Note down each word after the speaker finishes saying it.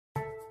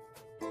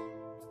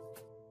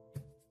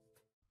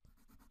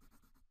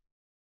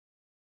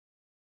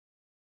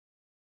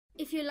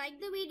If you like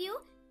the video,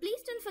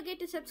 please don't forget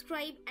to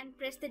subscribe and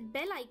press that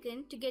bell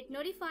icon to get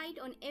notified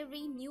on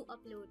every new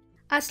upload.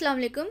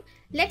 Assalamu alaikum.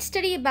 Let's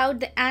study about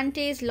the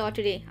Ante's law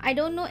today. I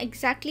don't know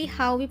exactly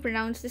how we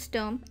pronounce this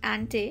term,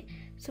 Ante.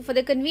 So for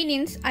the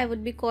convenience, I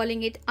would be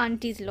calling it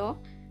Ante's law.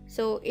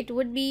 So it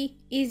would be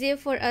easier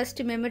for us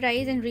to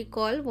memorize and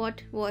recall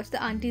what was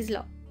the Ante's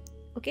law.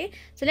 Okay,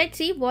 so let's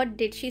see what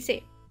did she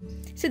say.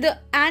 So the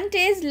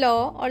Ante's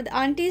law or the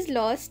Ante's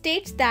law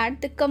states that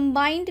the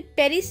combined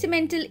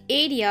pericemental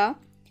area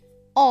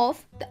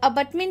of the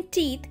abutment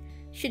teeth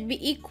should be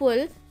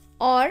equal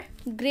or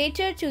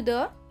greater to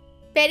the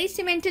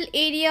pericemental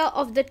area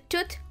of the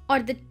tooth or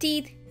the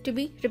teeth to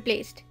be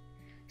replaced.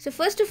 So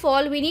first of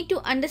all, we need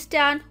to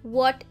understand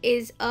what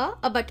is a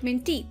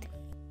abutment teeth.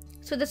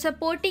 So the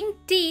supporting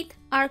teeth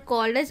are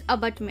called as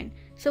abutment.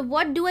 So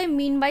what do I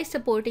mean by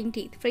supporting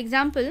teeth? For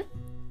example,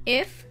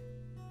 if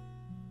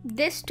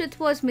this tooth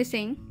was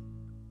missing,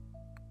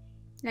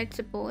 let's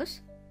suppose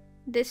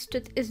this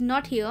tooth is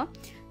not here.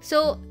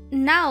 So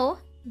now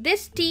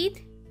this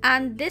teeth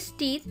and this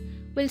teeth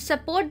will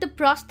support the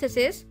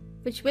prosthesis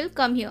which will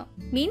come here.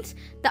 Means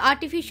the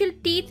artificial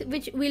teeth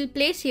which we'll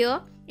place here,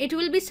 it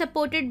will be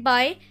supported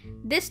by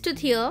this tooth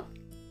here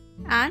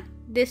and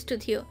this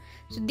tooth here.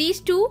 So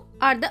these two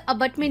are the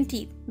abutment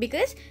teeth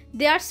because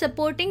they are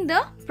supporting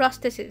the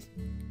prosthesis.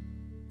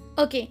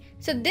 Okay,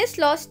 so this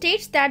law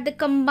states that the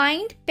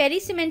combined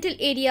pericemental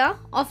area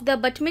of the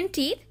abutment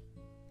teeth,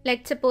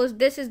 let's suppose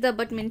this is the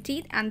abutment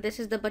teeth and this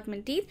is the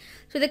abutment teeth.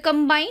 So the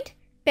combined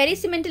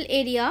pericemental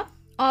area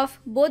of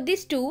both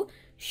these two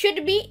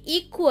should be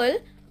equal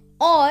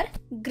or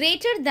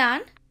greater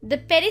than the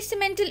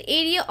pericemental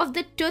area of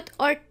the tooth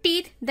or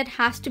teeth that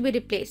has to be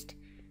replaced.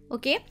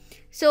 Okay,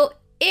 so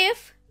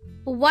if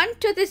one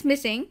tooth is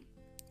missing,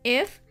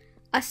 if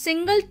a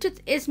single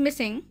tooth is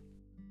missing,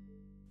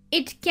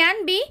 it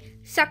can be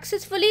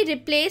successfully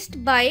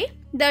replaced by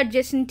the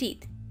adjacent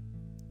teeth.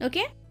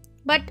 Okay,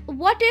 but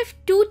what if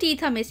two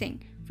teeth are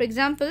missing? For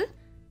example,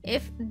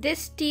 if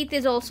this teeth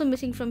is also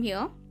missing from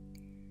here,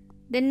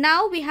 then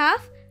now we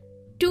have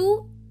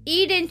two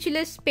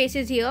edentulous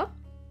spaces here,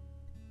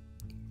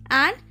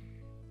 and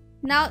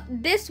now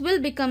this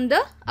will become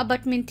the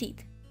abutment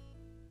teeth.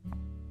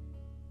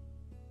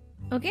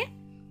 Okay,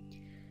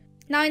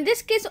 now in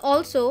this case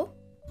also,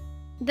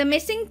 the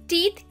missing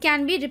teeth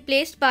can be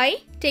replaced by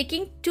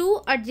taking two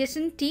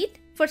adjacent teeth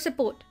for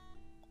support.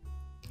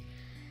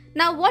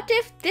 Now what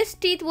if this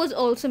teeth was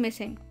also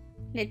missing?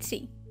 Let's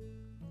see.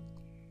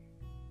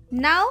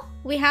 Now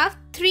we have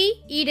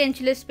three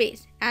edentulous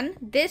space and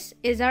this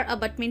is our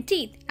abutment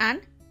teeth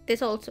and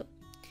this also.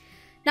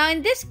 Now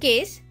in this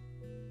case,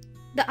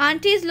 the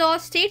Ante's law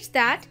states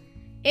that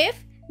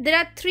if there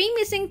are three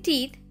missing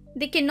teeth,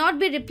 they cannot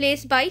be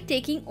replaced by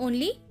taking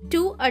only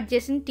two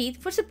adjacent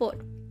teeth for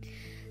support.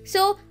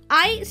 So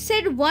I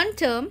said one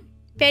term,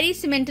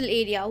 pericemental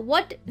area.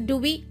 What do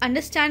we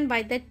understand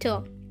by that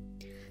term?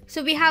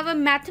 So we have a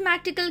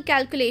mathematical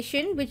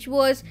calculation which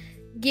was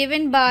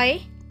given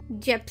by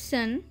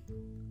Jepson,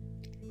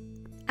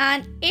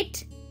 and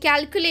it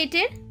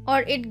calculated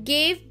or it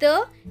gave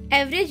the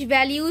average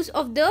values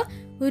of the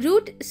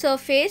root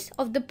surface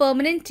of the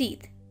permanent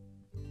teeth.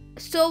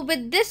 So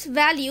with this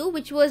value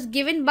which was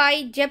given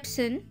by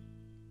Jepson,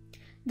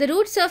 the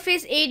root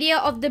surface area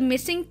of the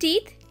missing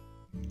teeth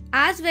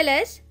as well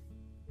as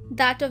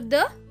that of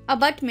the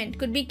abutment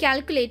could be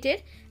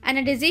calculated, and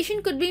a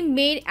decision could be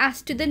made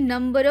as to the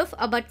number of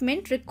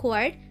abutment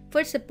required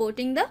for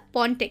supporting the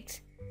pontics.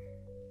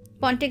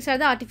 Pontics are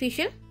the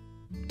artificial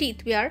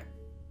teeth we are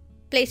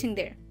placing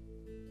there.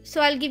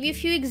 So I'll give you a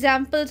few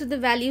examples of the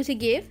values he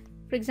gave.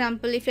 For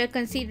example, if you are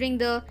considering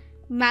the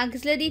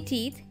maxillary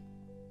teeth,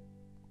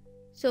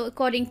 so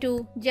according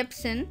to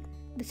Jepson,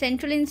 the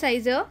central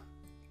incisor,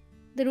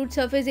 the root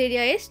surface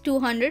area is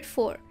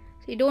 204.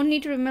 So you don't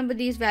need to remember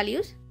these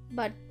values,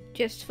 but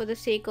just for the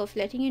sake of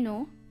letting you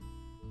know.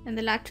 And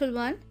the lateral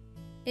one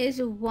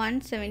is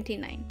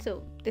 179.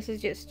 So this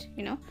is just,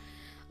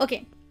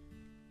 Okay.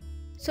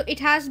 So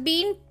it has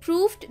been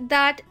proved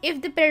that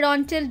if the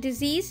periodontal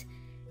disease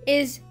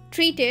is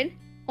treated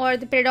or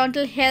the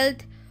periodontal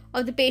health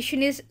of the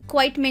patient is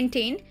quite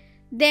maintained,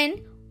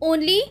 then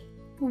only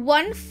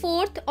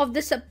 1/4 of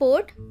the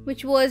support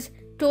which was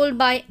told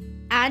by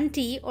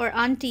Ante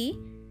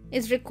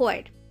is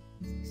required.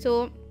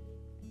 So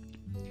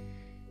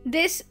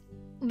this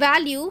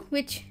value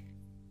which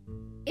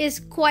is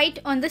quite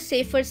on the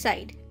safer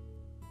side.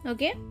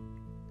 Okay,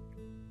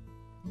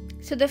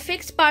 so the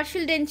fixed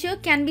partial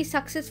denture can be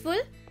successful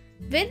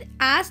with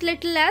as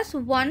little as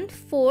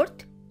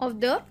 1/4 of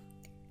the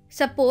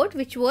support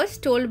which was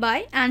told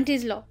by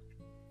Ante's law.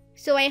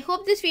 So I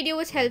hope this video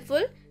was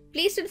helpful.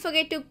 Please don't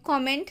forget to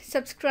comment,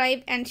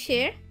 subscribe and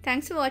share.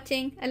 Thanks for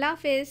watching. Allah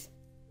Hafiz.